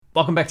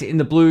Welcome back to In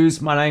the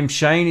Blues. My name's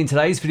Shane. In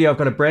today's video, I've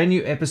got a brand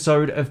new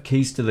episode of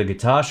Keys to the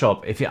Guitar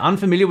Shop. If you're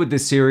unfamiliar with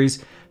this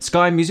series,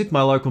 Sky Music,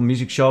 my local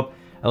music shop,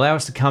 allow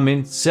us to come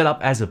in, set up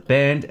as a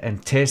band,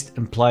 and test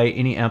and play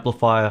any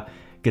amplifier,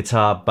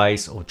 guitar,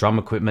 bass, or drum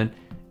equipment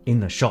in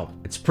the shop.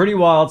 It's pretty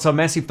wild, so a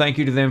massive thank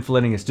you to them for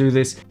letting us do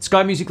this.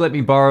 Sky Music let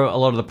me borrow a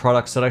lot of the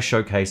products that I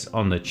showcase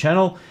on the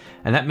channel,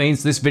 and that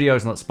means this video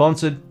is not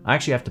sponsored. I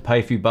actually have to pay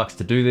a few bucks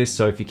to do this,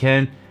 so if you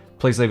can,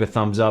 please leave a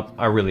thumbs up.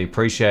 I really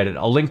appreciate it.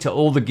 I'll link to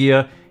all the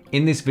gear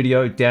in this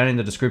video down in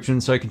the description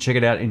so you can check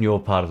it out in your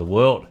part of the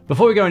world.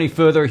 Before we go any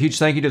further, a huge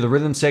thank you to the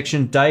rhythm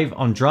section, Dave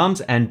on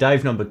drums and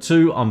Dave number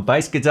 2 on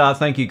bass guitar.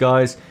 Thank you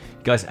guys.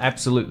 You guys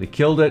absolutely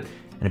killed it.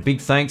 And a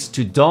big thanks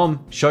to Dom,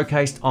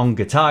 showcased on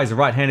guitar. He's a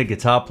right-handed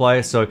guitar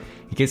player, so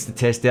he gets to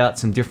test out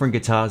some different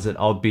guitars that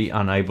I'll be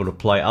unable to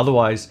play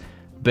otherwise,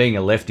 being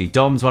a lefty.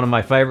 Dom's one of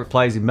my favorite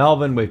players in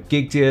Melbourne. We've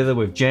gigged together,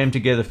 we've jammed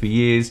together for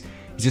years.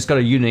 He's just got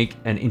a unique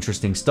and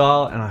interesting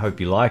style, and I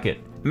hope you like it.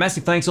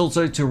 Massive thanks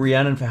also to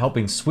Rhiannon for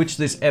helping switch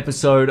this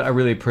episode. I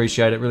really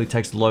appreciate it. It really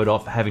takes the load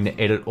off having to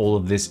edit all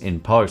of this in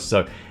post.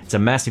 So it's a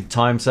massive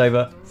time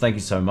saver. Thank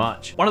you so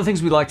much. One of the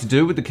things we like to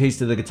do with the Keys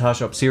to the Guitar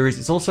Shop series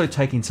is also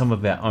taking some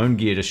of our own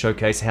gear to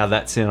showcase how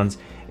that sounds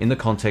in the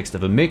context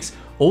of a mix,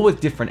 all with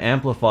different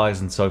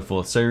amplifiers and so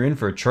forth, so you're in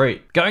for a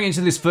treat. Going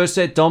into this first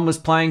set, Dom was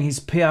playing his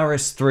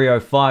PRS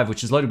 305,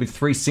 which is loaded with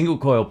 3 single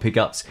coil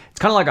pickups. It's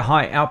kind of like a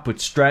high output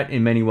Strat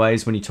in many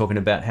ways when you're talking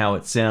about how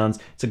it sounds.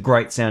 It's a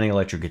great sounding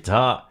electric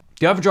guitar.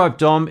 The overdrive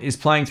Dom is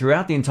playing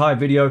throughout the entire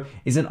video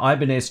is an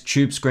Ibanez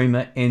Tube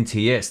Screamer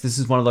NTS. This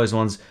is one of those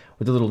ones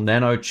with the little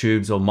nano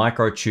tubes or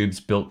micro tubes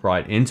built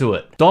right into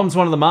it. Dom's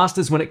one of the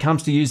masters when it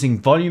comes to using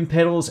volume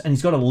pedals, and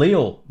he's got a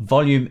Leal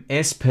Volume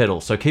S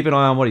pedal, so keep an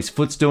eye on what his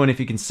foot's doing if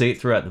you can see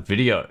it throughout the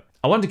video.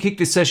 I wanted to kick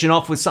this session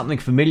off with something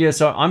familiar,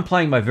 so I'm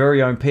playing my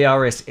very own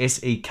PRS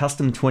SE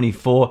Custom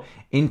 24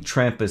 in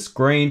Trampus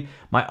Green.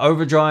 My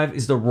overdrive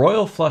is the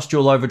Royal Flush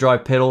Dual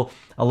Overdrive pedal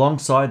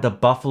alongside the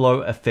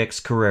Buffalo Effects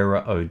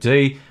Carrera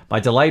OD.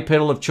 My delay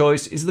pedal of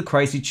choice is the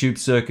Crazy Tube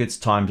Circuits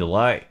Time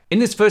Delay. In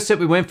this first set,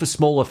 we went for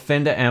smaller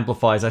Fender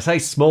amplifiers. I say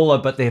smaller,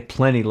 but they're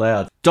plenty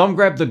loud. Dom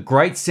grabbed the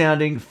great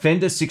sounding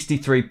Fender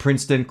 63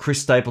 Princeton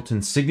Chris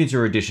Stapleton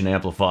Signature Edition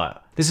amplifier.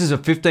 This is a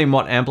 15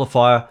 watt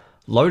amplifier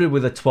loaded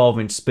with a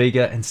 12-inch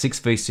speaker and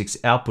 6v6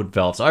 output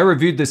valves. I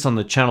reviewed this on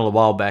the channel a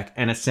while back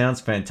and it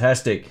sounds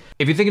fantastic.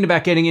 If you're thinking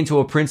about getting into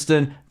a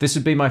Princeton, this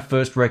would be my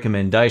first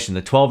recommendation.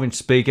 The 12-inch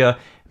speaker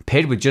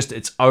paired with just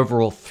its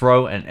overall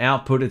throw and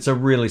output, it's a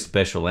really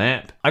special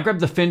amp. I grabbed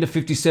the Fender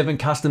 57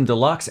 Custom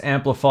Deluxe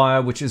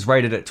amplifier, which is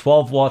rated at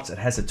 12 watts. It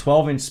has a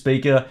 12-inch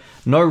speaker,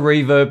 no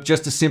reverb,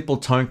 just a simple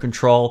tone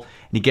control,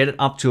 and you get it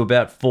up to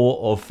about 4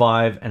 or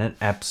 5, and it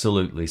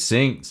absolutely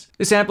sings.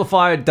 This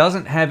amplifier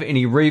doesn't have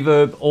any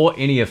reverb or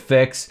any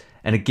effects,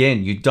 and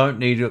again, you don't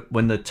need it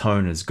when the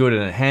tone is good,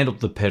 and it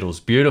handled the pedals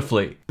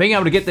beautifully. Being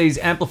able to get these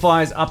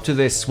amplifiers up to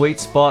their sweet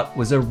spot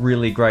was a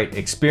really great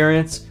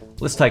experience.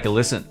 Let's take a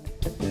listen.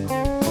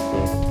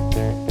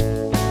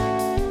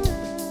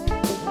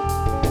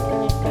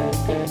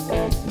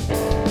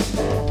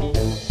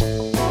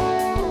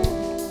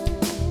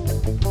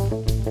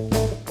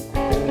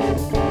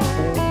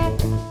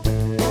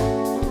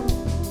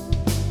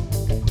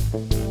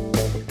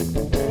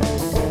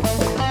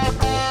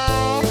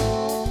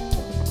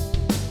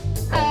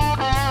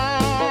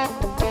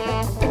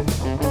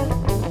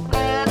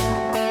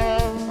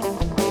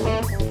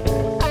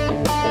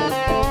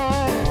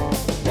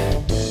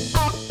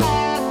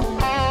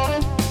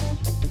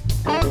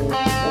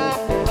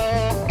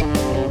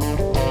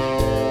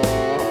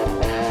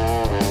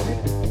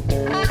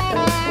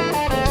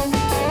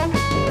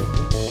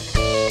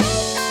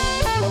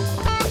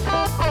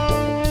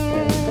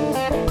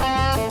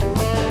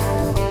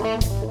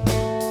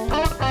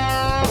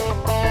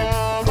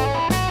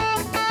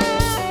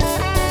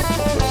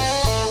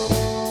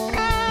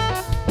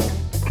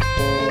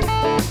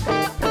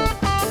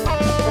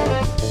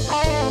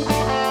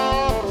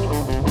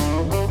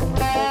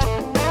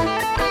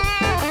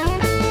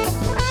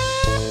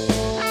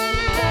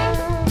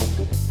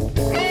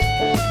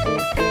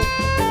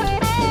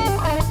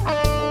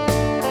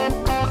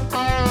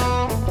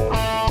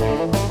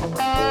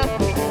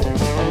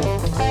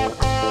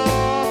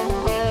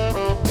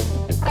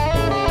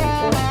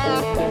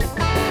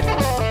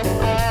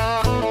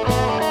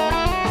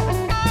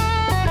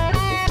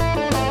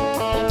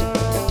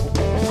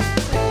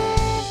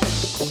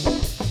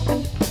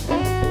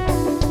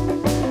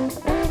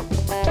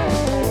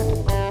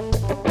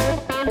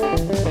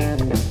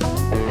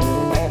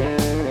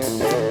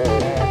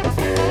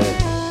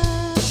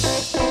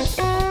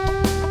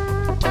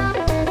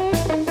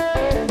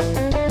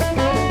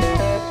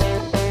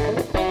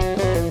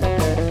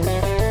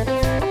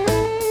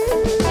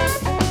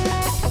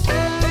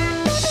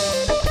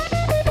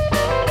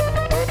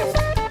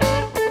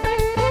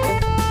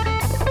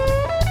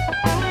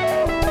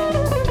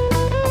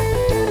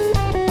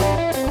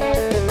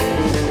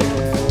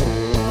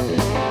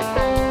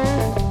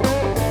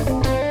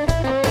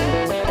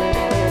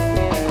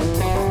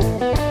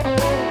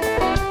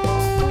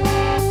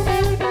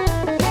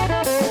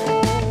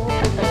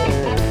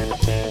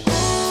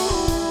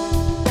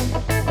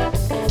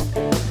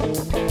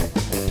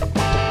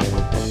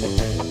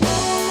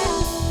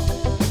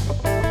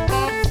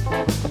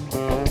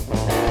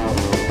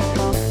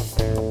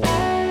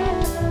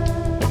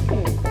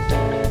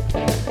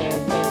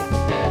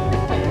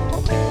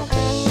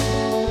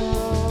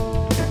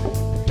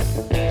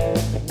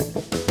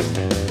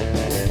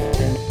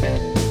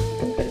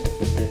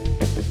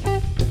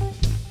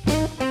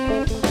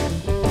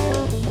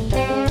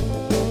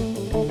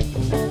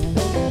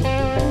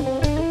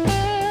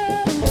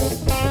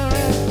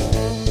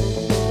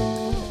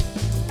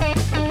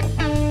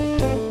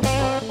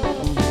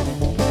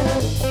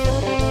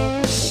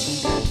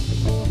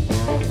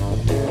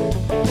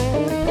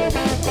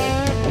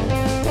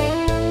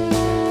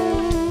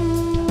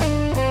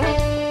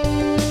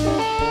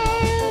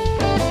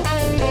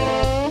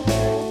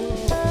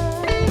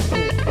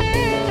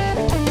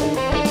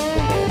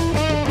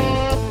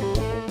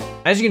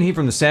 As you can hear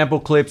from the sample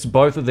clips,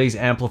 both of these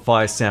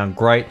amplifiers sound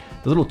great.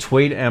 The little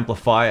Tweed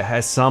amplifier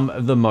has some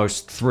of the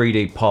most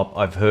 3D pop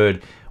I've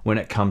heard when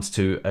it comes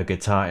to a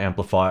guitar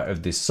amplifier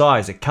of this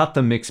size. It cut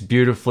the mix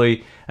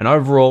beautifully, and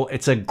overall,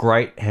 it's a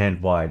great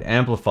hand-wired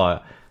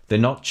amplifier. They're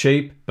not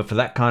cheap, but for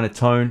that kind of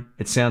tone,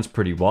 it sounds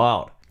pretty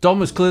wild. Dom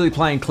was clearly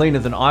playing cleaner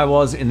than I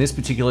was in this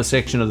particular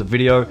section of the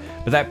video,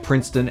 but that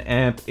Princeton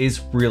amp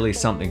is really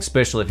something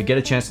special. If you get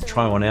a chance to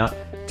try one out,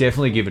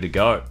 definitely give it a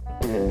go.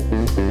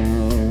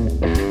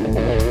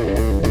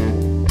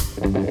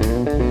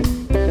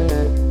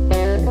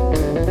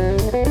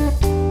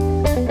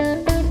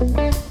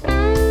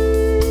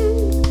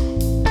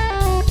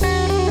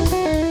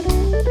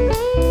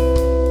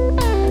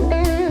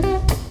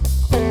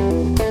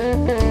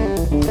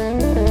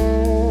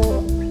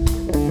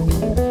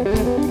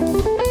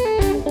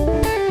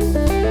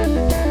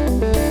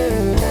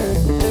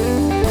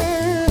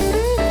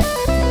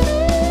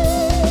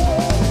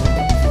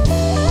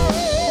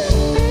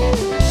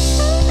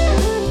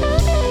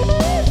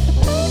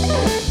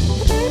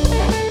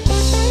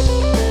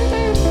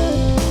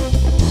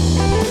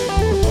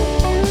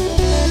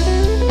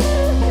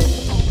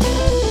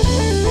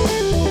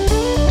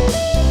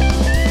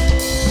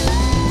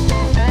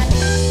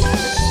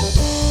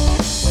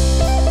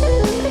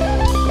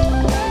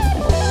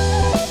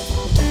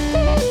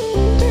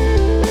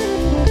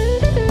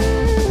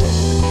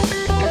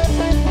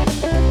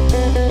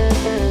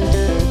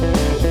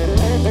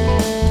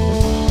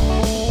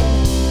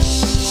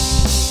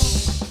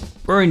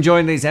 We're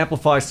enjoying these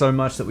amplifiers so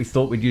much that we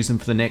thought we'd use them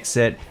for the next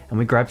set, and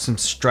we grabbed some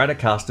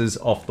Stratocasters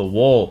off the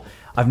wall.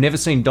 I've never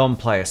seen Dom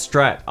play a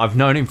Strat. I've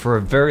known him for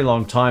a very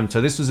long time, so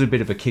this was a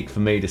bit of a kick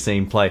for me to see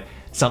him play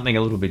something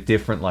a little bit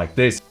different like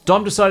this.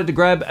 Dom decided to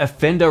grab a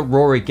Fender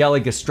Rory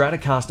Gallagher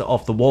Stratocaster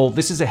off the wall.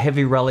 This is a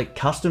Heavy Relic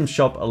custom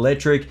shop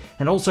electric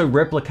and also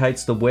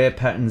replicates the wear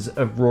patterns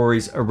of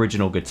Rory's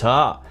original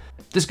guitar.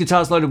 This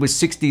guitar is loaded with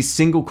 60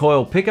 single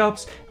coil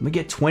pickups, and we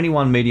get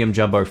 21 medium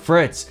jumbo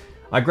frets.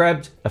 I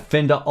grabbed a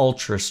Fender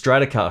Ultra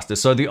Stratocaster,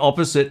 so the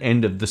opposite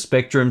end of the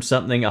spectrum,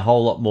 something a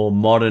whole lot more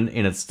modern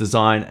in its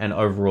design and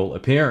overall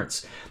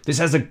appearance. This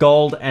has a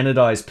gold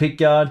anodized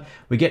pickguard,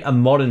 we get a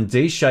modern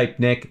D-shaped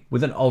neck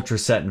with an ultra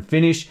satin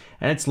finish,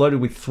 and it's loaded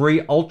with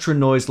 3 ultra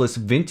noiseless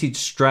vintage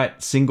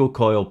Strat single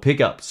coil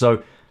pickups,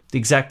 so the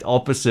exact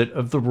opposite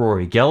of the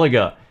Rory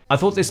Gallagher. I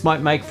thought this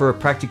might make for a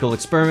practical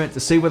experiment to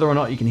see whether or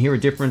not you can hear a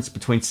difference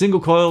between single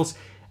coils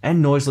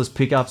and noiseless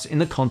pickups in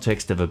the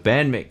context of a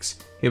band mix.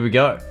 Here we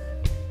go.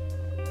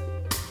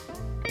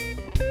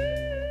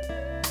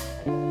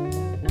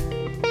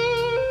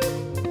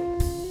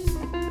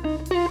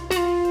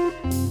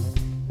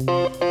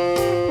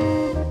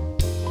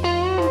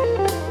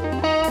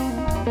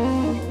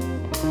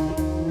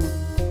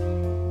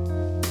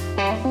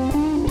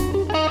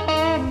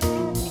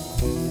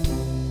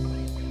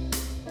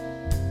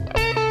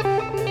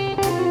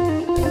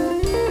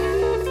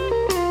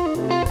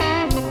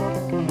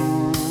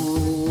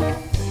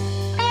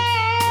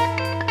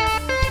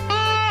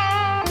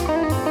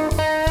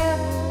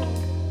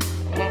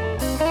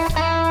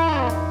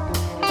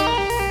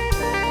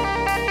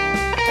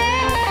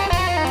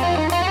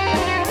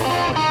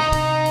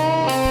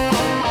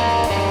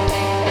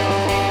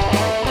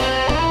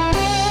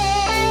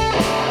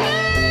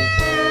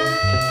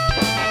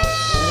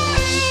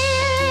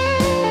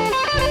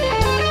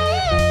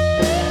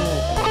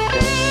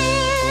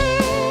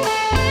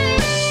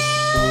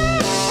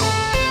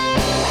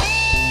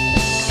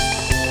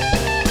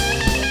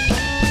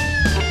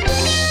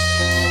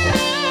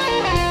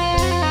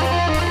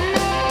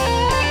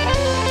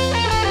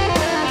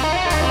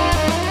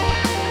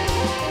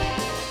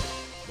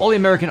 While the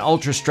American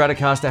Ultra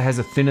Stratocaster has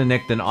a thinner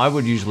neck than I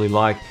would usually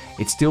like,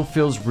 it still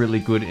feels really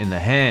good in the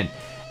hand,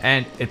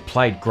 and it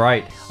played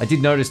great. I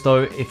did notice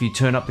though, if you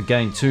turn up the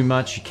gain too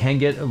much, you can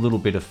get a little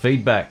bit of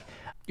feedback.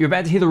 You're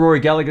about to hear the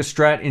Rory Gallagher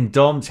Strat in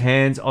Dom's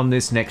hands on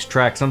this next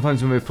track.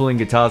 Sometimes when we're pulling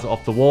guitars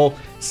off the wall,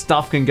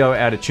 stuff can go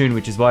out of tune,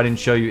 which is why I didn't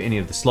show you any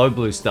of the slow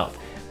blues stuff.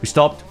 We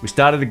stopped, we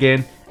started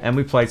again, and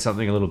we played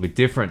something a little bit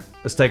different.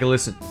 Let's take a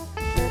listen.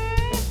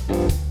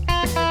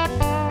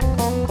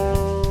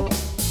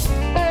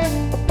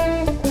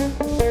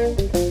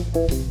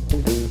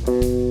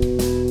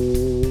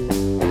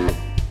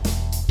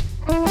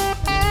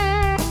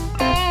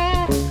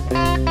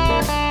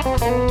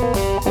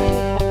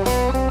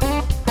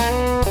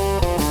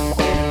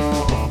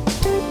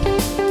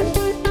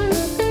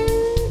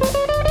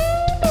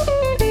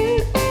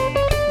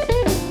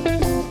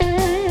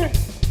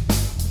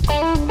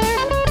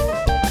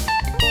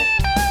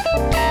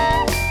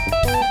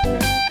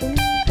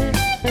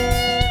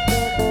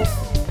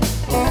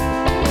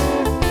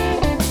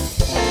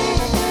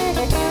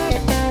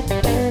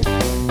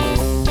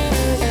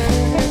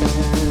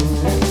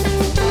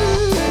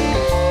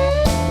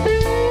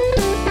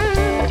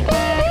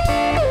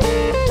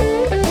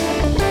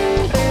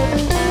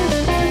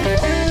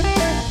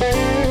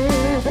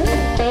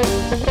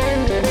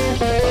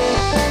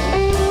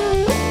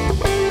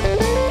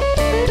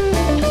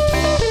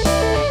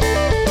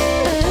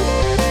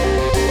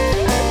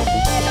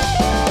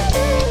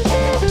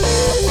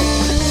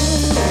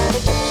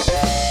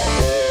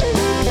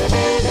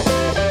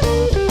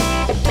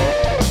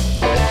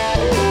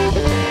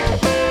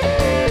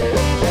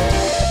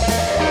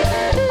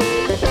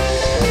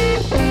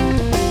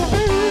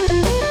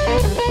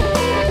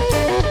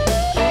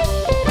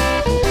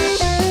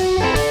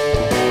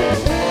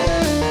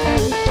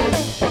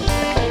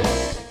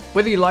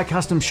 Whether you like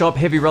custom shop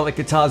heavy relic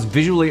guitars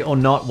visually or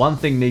not, one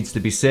thing needs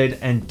to be said,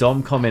 and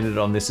Dom commented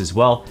on this as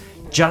well,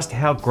 just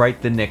how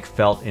great the neck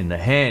felt in the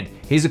hand.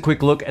 Here's a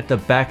quick look at the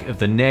back of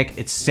the neck.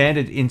 It's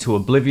sanded into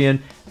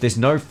oblivion. There's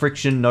no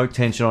friction, no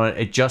tension on it.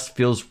 It just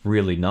feels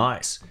really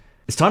nice.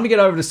 It's time to get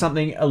over to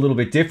something a little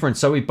bit different.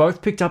 So we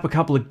both picked up a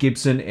couple of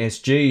Gibson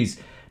SGs.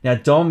 Now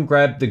Dom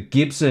grabbed the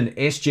Gibson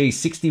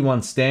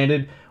SG61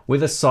 Standard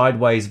with a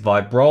sideways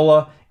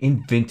vibrola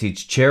in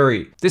vintage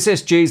cherry. This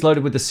SG is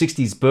loaded with the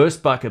 60s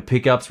burst bucket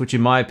pickups, which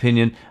in my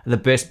opinion are the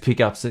best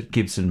pickups that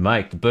Gibson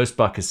make. The burst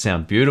buckets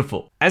sound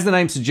beautiful. As the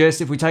name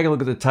suggests, if we take a look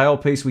at the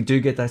tailpiece, we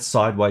do get that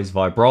sideways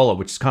vibrola,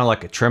 which is kind of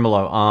like a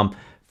tremolo arm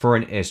for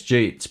an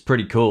SG. It's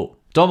pretty cool.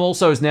 Dom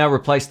also has now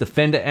replaced the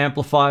Fender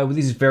amplifier with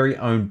his very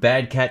own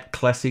Bad Cat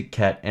Classic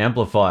Cat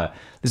amplifier.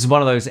 This is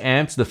one of those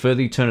amps, the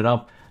further you turn it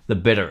up, the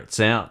better it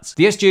sounds.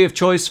 The SG of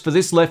choice for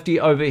this lefty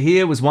over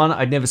here was one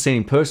I'd never seen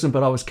in person,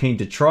 but I was keen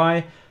to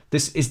try.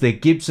 This is the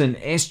Gibson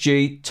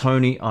SG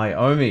Tony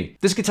Iommi.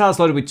 This guitar is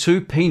loaded with two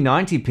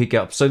P90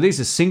 pickups, so these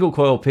are single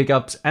coil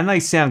pickups and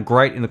they sound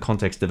great in the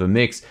context of a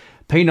mix.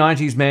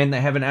 P90s, man, they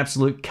have an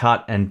absolute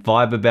cut and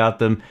vibe about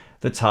them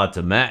that's hard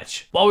to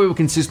match. While we were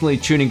consistently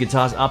tuning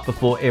guitars up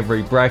before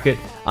every bracket,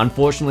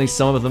 unfortunately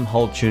some of them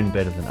hold tune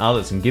better than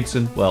others, and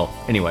Gibson, well,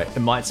 anyway,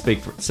 it might speak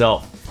for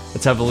itself.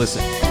 Let's have a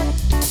listen.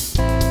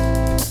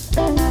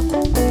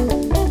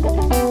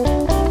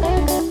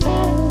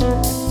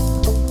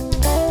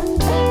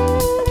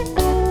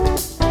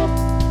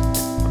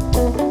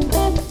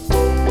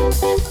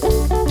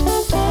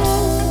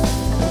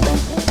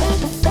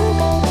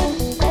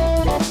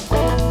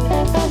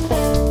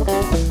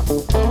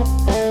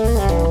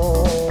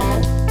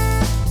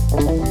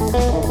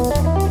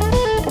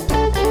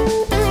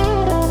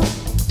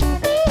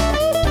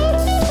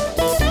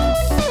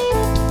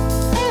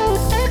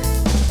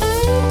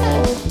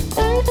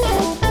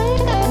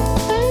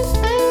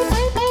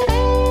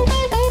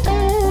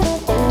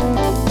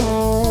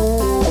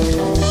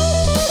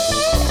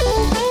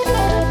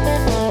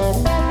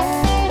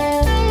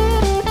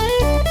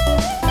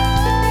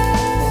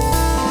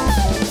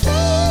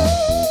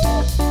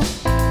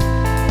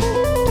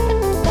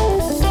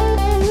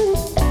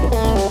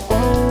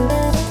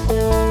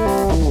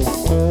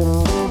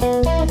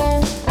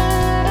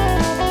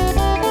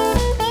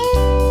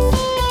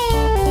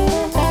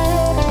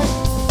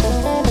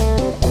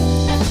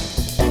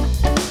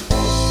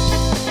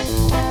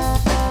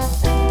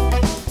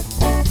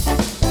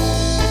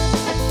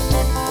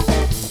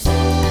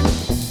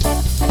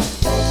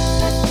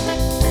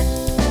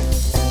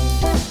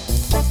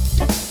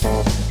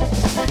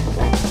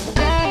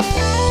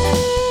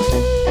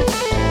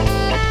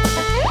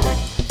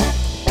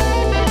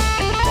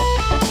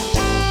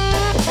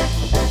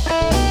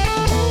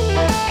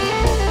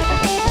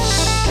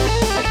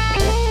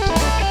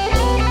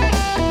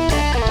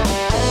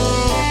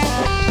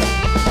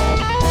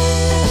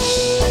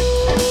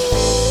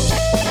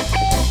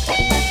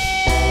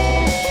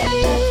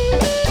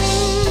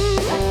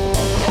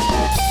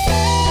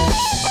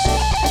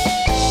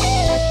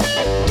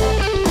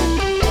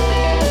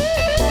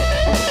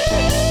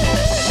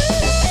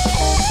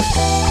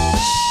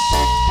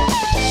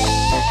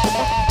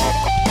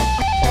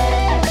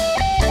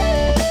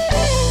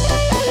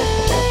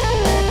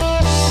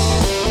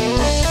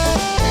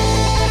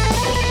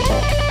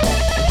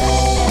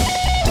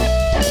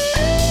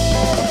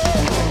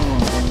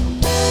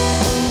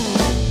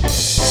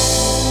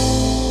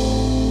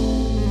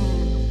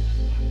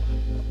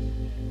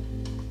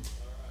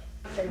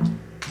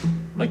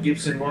 My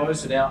Gibson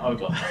woes are now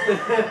over.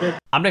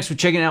 Up next, we're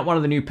checking out one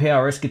of the new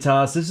PRS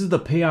guitars. This is the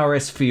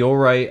PRS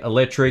Fiore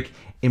Electric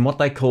in what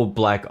they call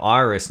black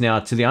iris. Now,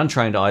 to the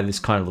untrained eye, this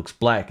kind of looks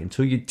black.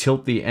 Until you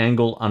tilt the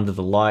angle under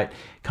the light,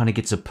 kind of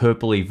gets a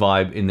purpley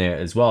vibe in there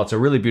as well. It's a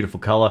really beautiful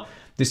color.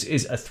 This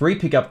is a 3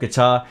 pickup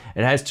guitar.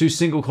 It has 2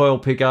 single coil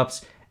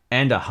pickups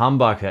and a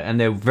humbucker, and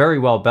they're very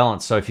well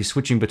balanced. So if you're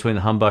switching between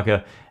the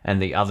humbucker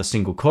and the other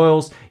single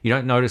coils, you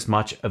don't notice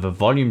much of a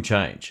volume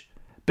change.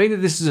 Being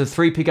that this is a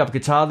 3 pickup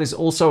guitar, there's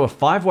also a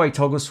 5-way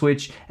toggle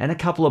switch and a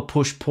couple of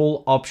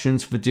push-pull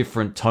options for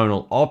different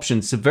tonal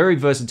options. It's a very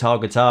versatile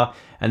guitar,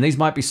 and these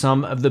might be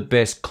some of the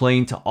best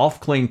clean to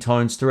off-clean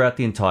tones throughout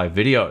the entire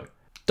video.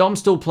 Dom's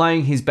still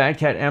playing his Bad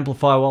Cat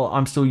amplifier while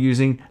I'm still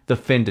using the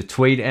Fender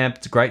Tweed amp.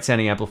 It's a great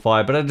sounding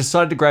amplifier, but I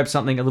decided to grab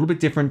something a little bit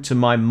different to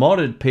my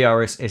modded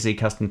PRS SE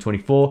Custom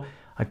 24.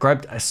 I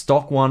grabbed a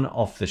stock one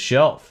off the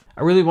shelf.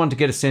 I really wanted to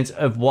get a sense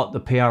of what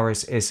the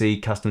PRS SE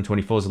Custom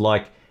 24s are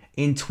like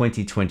in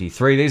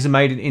 2023. These are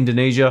made in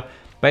Indonesia,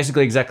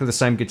 basically exactly the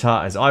same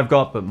guitar as I've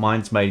got, but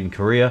mine's made in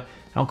Korea.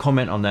 I'll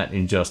comment on that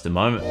in just a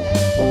moment.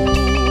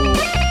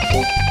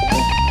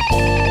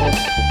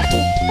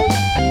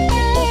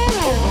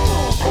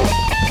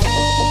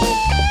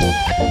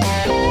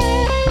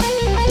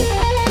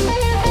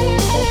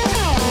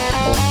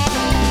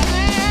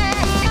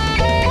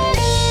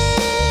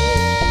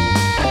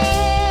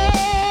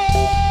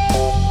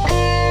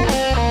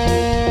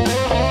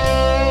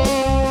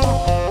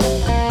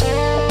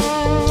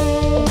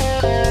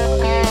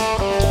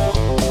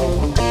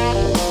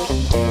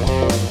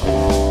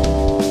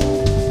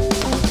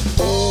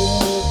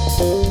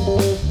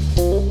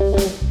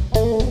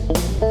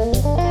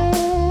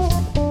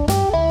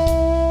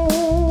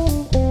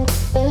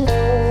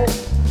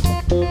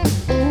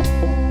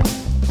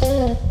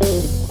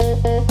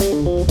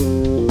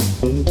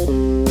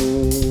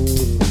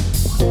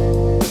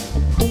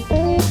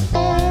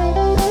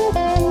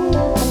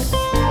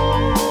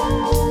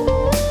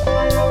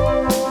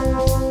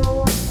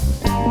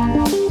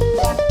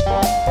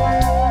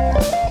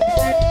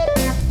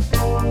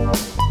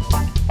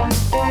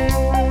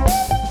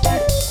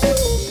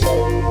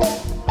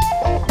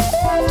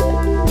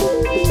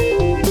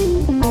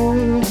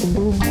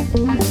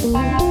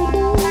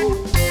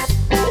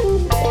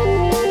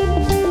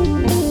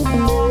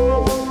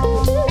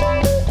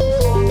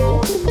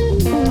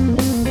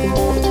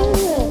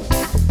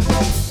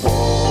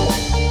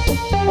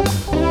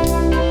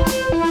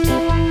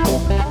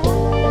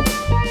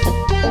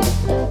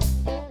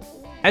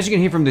 As you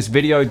can hear from this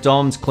video,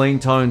 Dom's clean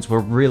tones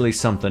were really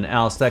something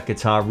else. That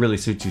guitar really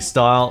suits his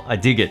style. I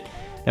dig it.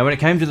 Now when it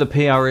came to the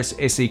PRS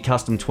SE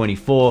Custom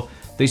 24,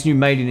 these new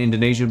made in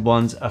Indonesia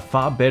ones are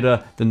far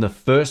better than the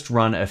first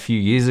run a few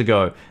years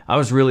ago. I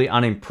was really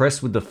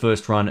unimpressed with the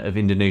first run of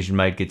Indonesian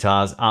made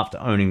guitars after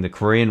owning the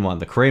Korean one.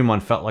 The Korean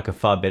one felt like a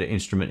far better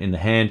instrument in the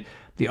hand.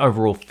 The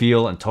overall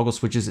feel and toggle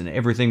switches and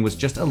everything was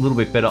just a little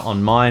bit better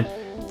on mine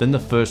than the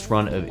first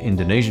run of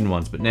Indonesian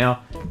ones. But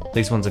now,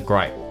 these ones are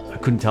great. I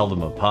couldn't tell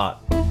them apart.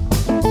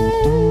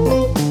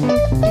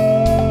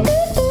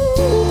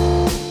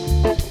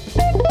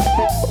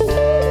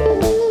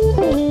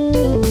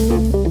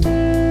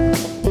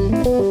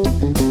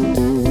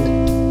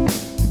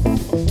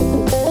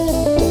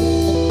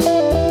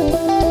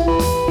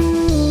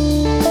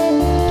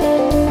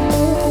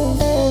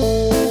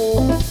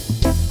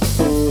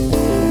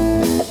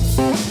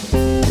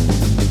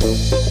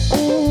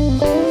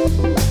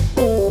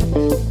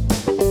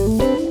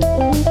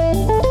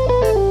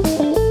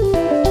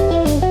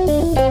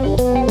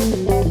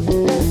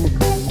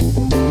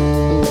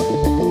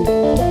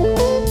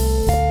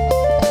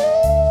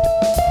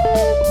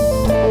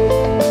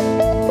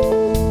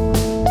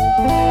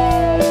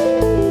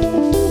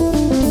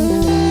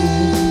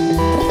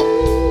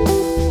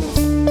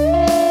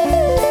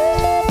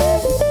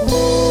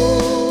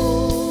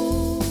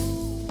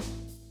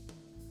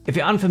 If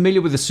you're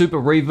unfamiliar with the Super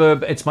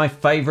Reverb, it's my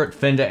favorite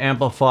Fender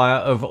amplifier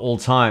of all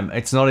time.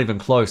 It's not even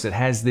close. It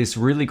has this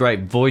really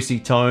great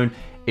voicey tone.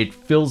 It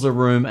fills a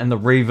room and the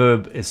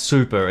reverb is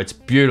super. It's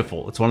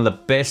beautiful. It's one of the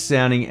best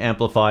sounding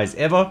amplifiers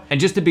ever. And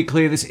just to be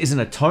clear, this isn't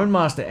a Tone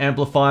Master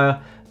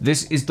amplifier.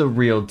 This is the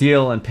real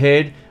deal, and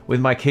paired with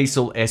my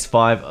Kiesel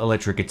S5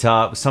 electric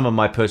guitar, some of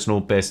my personal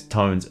best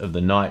tones of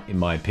the night in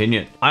my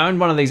opinion. I owned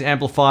one of these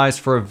amplifiers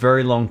for a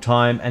very long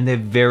time and they're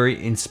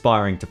very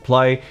inspiring to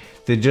play.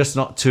 They're just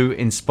not too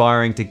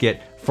inspiring to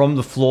get from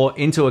the floor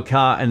into a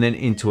car and then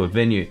into a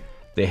venue.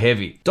 They're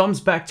heavy. Dom's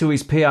back to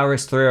his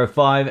PRS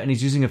 305 and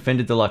he's using a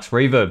Fender Deluxe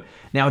Reverb.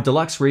 Now a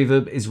Deluxe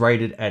Reverb is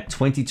rated at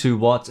 22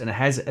 watts and it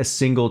has a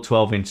single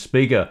 12-inch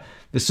speaker.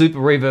 The Super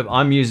Reverb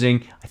I'm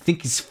using, I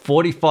think is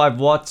 45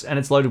 watts and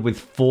it's loaded with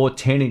 4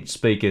 10-inch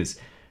speakers.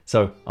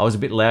 So I was a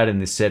bit loud in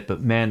this set,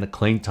 but man, the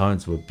clean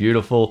tones were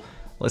beautiful.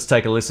 Let's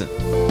take a listen.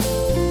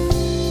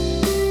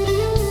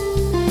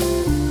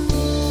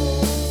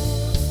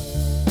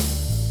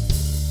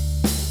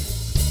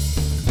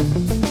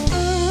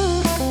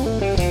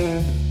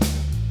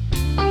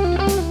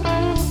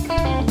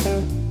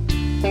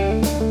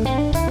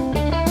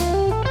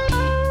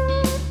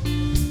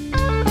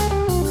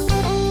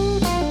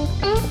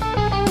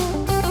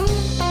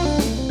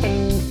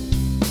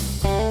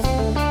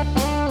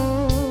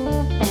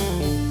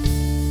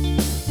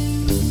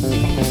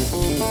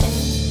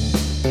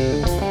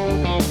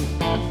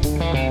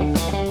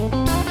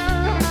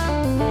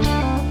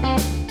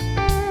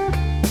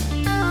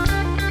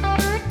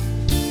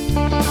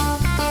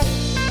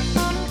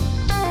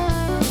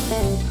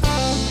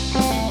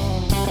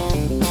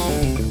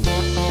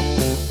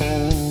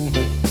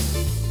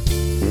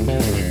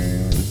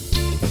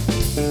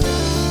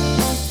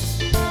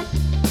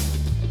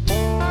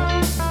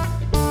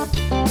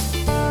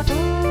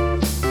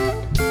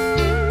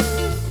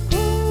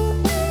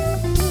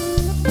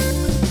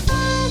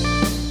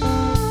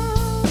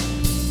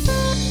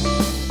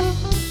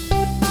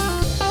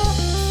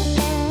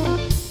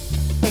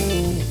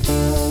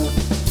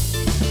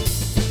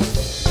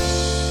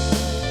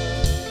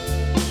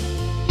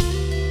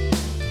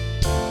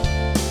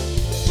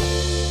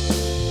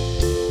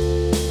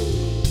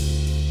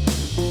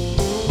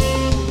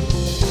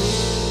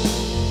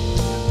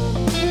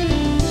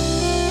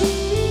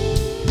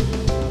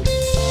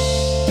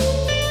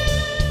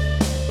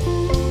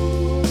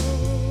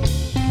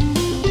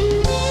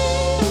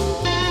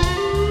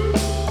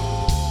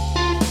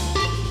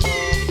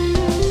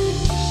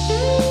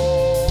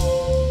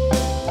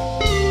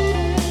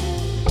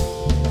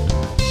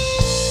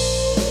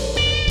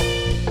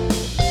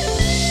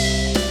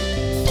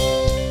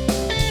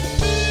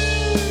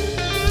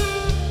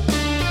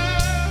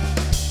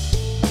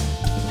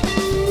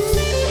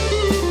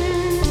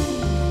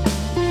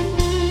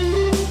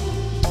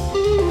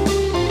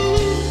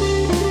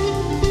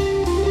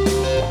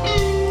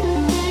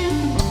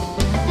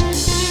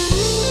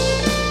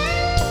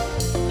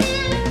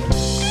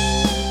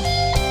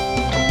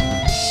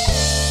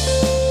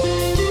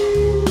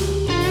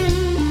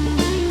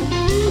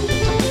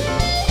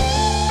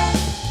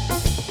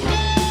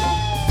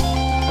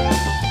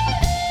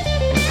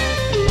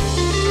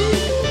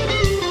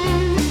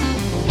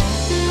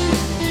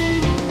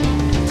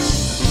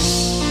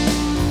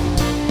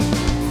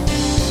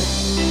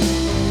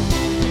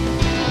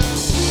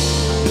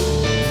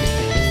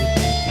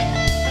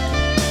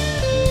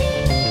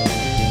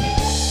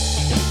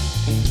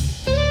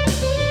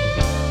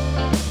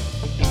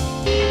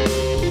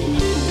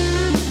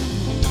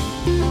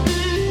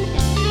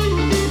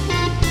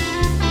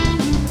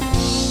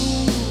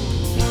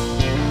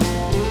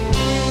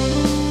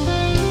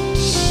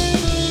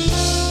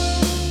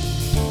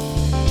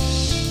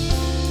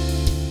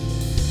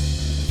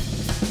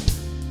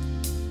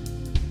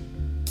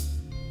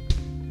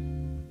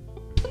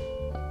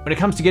 When it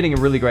comes to getting a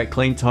really great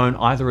clean tone,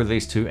 either of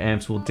these two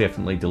amps will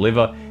definitely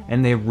deliver,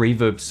 and their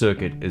reverb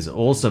circuit is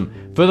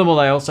awesome. Furthermore,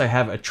 they also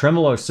have a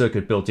tremolo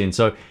circuit built in,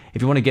 so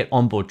if you want to get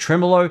onboard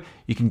tremolo,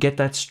 you can get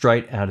that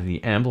straight out of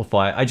the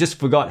amplifier. I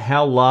just forgot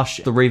how lush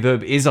the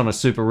reverb is on a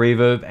Super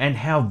Reverb and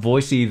how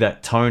voicey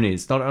that tone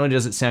is. Not only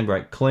does it sound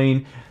great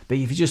clean, but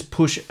if you just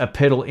push a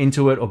pedal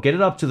into it or get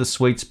it up to the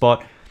sweet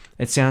spot,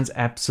 it sounds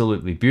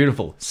absolutely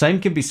beautiful. Same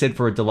can be said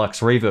for a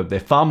deluxe reverb.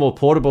 They're far more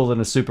portable than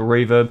a Super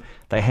Reverb.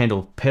 They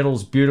handle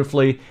pedals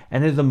beautifully,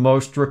 and they're the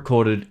most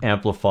recorded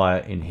amplifier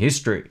in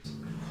history.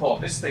 Oh,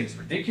 this thing's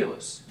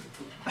ridiculous.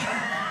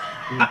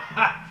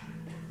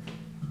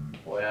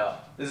 Wow.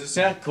 Does it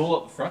sound cool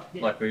up the front,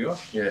 like where you are?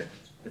 Yeah.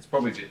 It's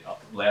probably a bit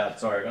loud.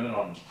 Sorry, I got it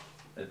on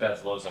about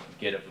as low as I can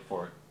get it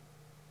before it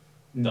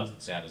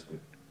doesn't sound as good.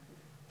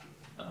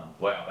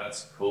 Wow,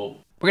 that's cool.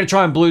 We're going to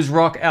try and blues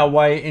rock our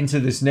way into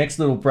this next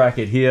little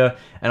bracket here,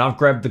 and I've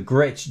grabbed the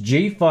Gretsch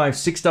G5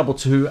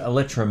 622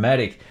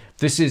 Electromatic.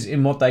 This is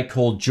in what they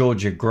call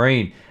Georgia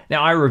Green.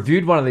 Now, I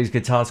reviewed one of these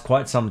guitars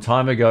quite some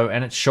time ago,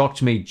 and it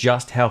shocked me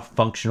just how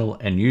functional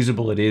and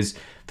usable it is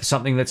for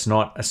something that's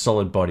not a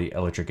solid body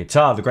electric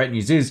guitar. The great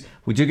news is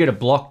we do get a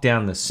block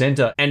down the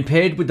center, and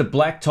paired with the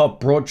Blacktop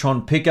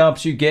Broadtron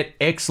pickups, you get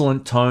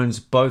excellent tones,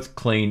 both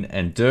clean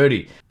and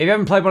dirty. If you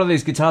haven't played one of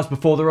these guitars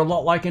before, they're a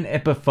lot like an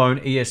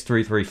Epiphone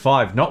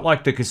ES335, not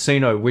like the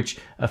Casino, which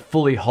are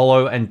fully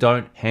hollow and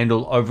don't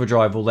handle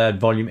overdrive or loud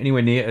volume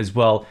anywhere near as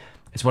well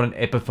as what an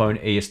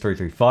Epiphone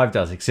ES335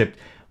 does, except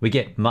we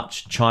get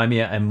much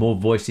chimier and more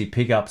voicey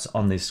pickups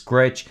on this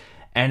Gretsch,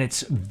 and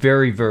it's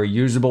very, very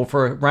usable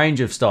for a range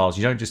of styles.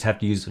 You don't just have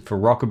to use it for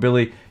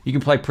rockabilly. You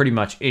can play pretty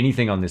much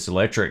anything on this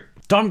electric.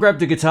 Dom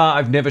grabbed a guitar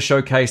I've never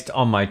showcased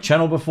on my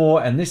channel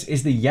before, and this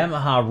is the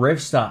Yamaha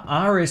Revstar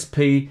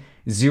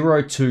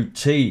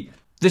RSP02T.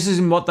 This is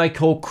in what they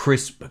call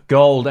crisp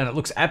gold, and it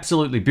looks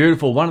absolutely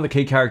beautiful. One of the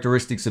key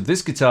characteristics of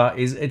this guitar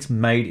is it's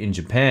made in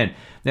Japan.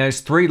 Now, there's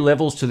 3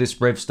 levels to this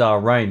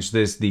Revstar range.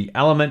 There's the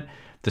Element,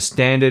 the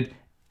Standard,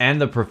 and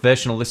the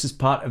Professional. This is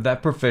part of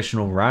that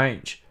professional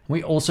range.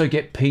 We also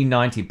get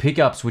P90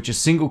 pickups, which are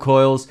single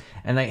coils,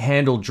 and they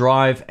handle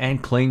drive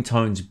and clean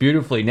tones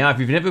beautifully. Now, if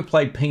you've never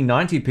played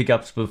P90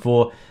 pickups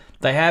before,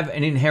 they have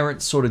an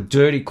inherent sort of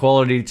dirty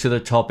quality to the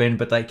top end,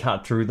 but they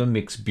cut through the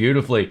mix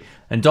beautifully.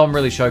 And Dom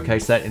really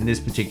showcased that in this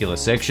particular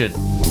section.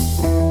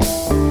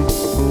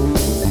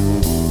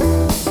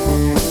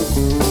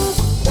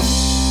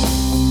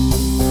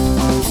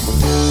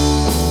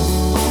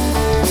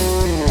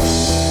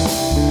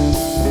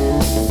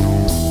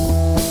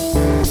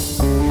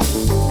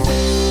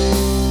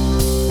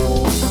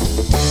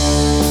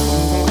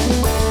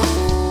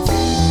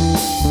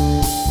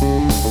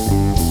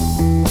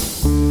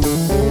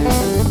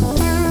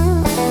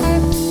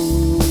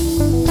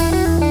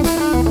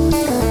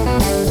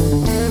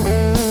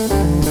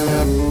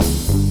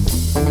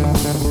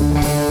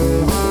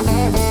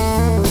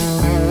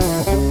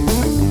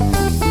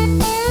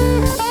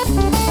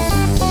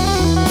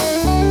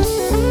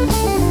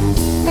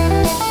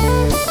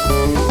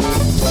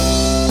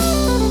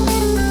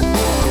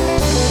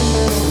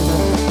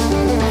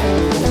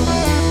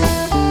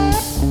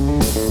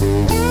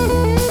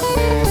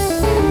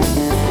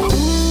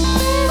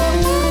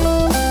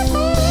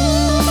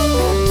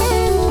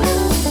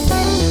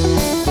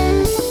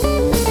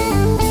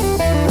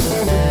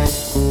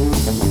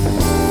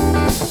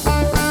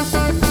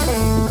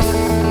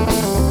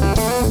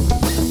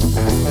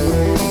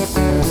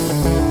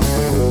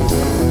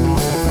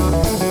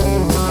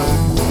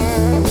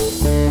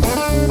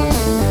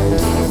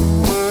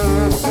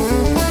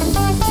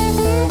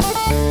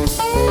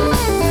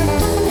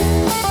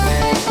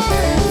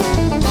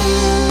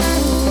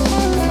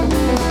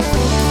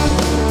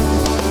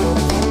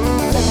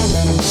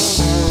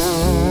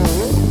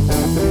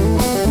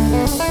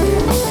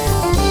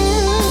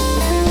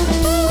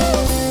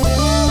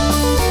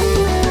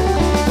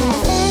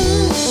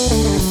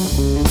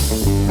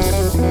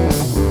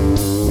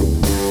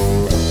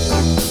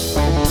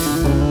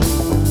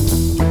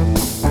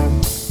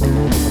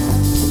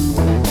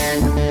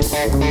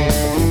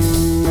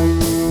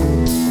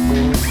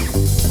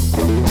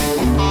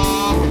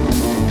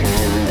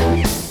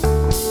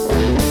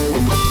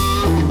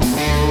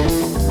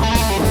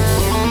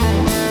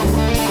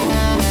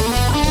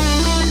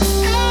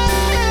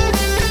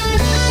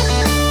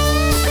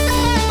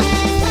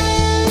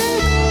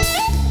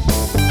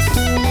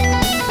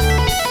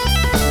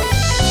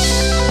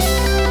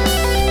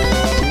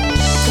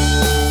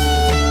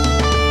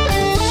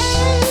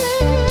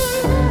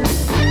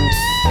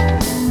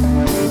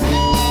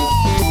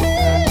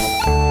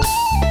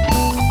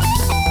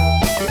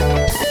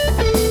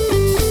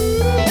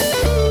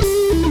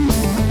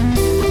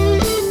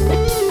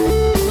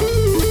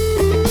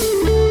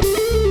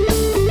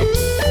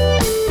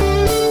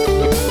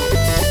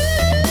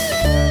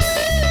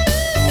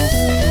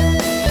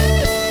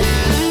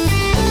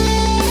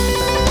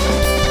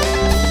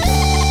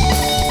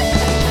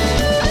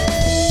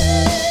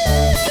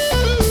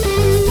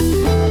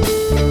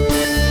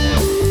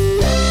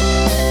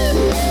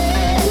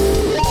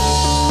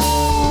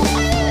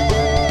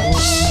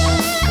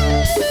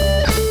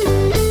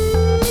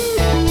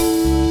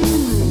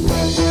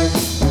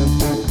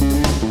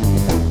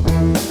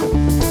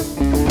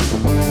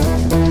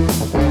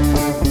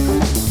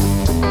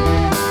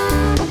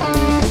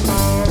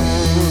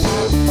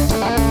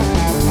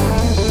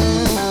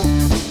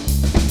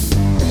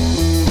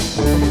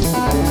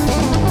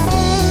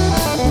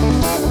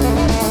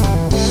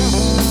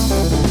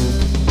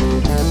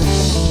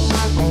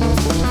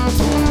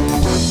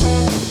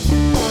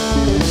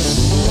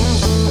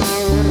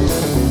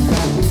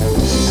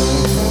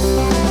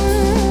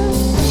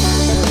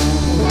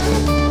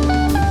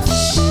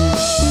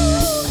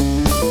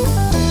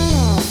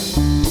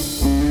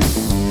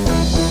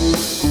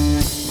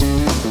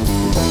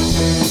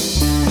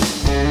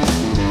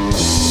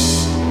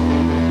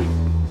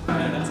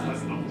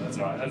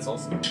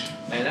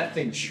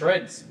 thing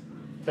shreds.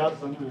 Does,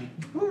 I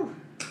know.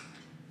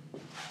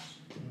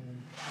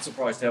 I'm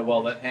surprised how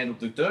well that handled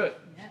the dirt.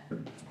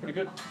 It's pretty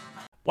good.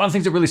 One of the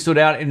things that really stood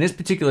out in this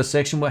particular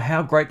section were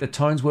how great the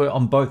tones were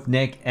on both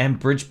neck and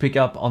bridge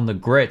pickup on the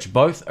Gretsch.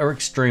 Both are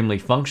extremely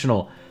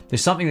functional.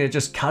 There's something that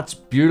just cuts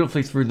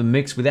beautifully through the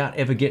mix without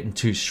ever getting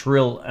too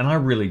shrill, and I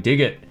really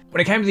dig it.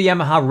 When it came to the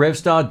Yamaha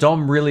Revstar,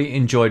 Dom really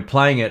enjoyed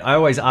playing it. I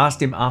always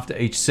asked him after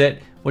each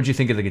set, what do you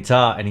think of the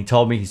guitar? And he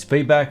told me his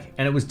feedback,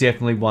 and it was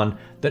definitely one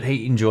that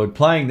he enjoyed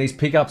playing. These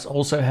pickups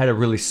also had a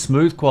really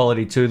smooth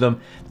quality to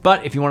them,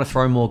 but if you want to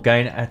throw more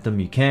gain at them,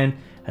 you can,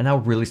 and they'll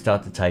really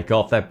start to take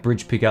off. That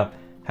bridge pickup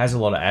has a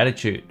lot of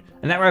attitude.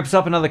 And that wraps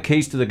up another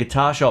Keys to the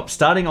Guitar Shop.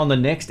 Starting on the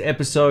next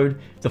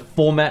episode, the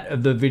format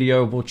of the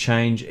video will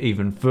change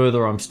even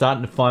further. I'm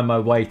starting to find my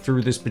way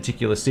through this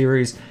particular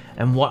series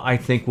and what I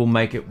think will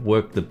make it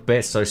work the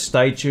best. So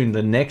stay tuned.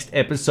 The next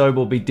episode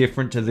will be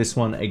different to this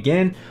one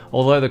again.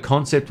 Although the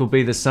concept will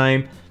be the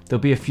same,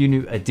 there'll be a few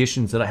new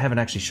additions that I haven't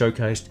actually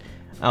showcased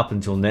up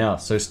until now.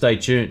 So stay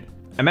tuned.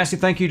 A massive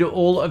thank you to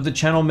all of the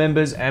channel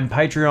members and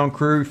Patreon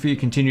crew for your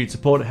continued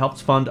support. It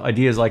helps fund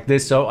ideas like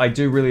this, so I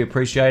do really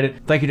appreciate it.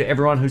 Thank you to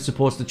everyone who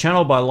supports the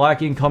channel by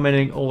liking,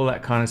 commenting, all of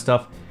that kind of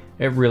stuff.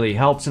 It really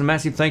helps. And a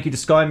massive thank you to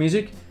Sky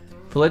Music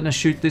for letting us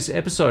shoot this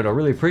episode. I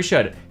really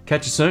appreciate it.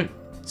 Catch you soon.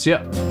 See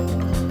ya.